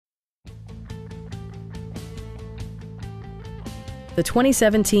the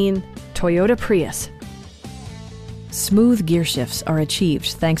 2017 Toyota Prius. Smooth gear shifts are achieved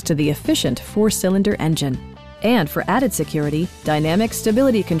thanks to the efficient 4-cylinder engine. And for added security, dynamic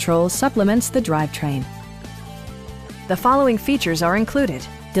stability control supplements the drivetrain. The following features are included: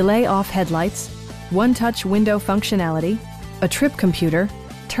 delay-off headlights, one-touch window functionality, a trip computer,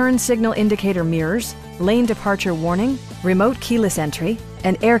 turn signal indicator mirrors, lane departure warning, remote keyless entry,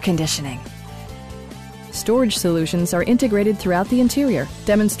 and air conditioning. Storage solutions are integrated throughout the interior,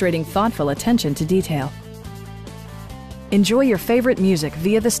 demonstrating thoughtful attention to detail. Enjoy your favorite music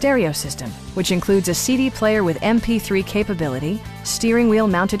via the stereo system, which includes a CD player with MP3 capability, steering wheel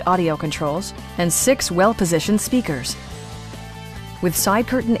mounted audio controls, and 6 well-positioned speakers. With side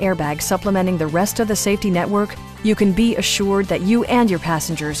curtain airbags supplementing the rest of the safety network, you can be assured that you and your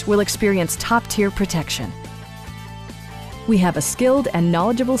passengers will experience top-tier protection. We have a skilled and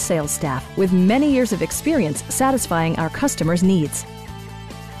knowledgeable sales staff with many years of experience satisfying our customers' needs.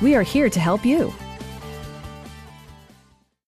 We are here to help you.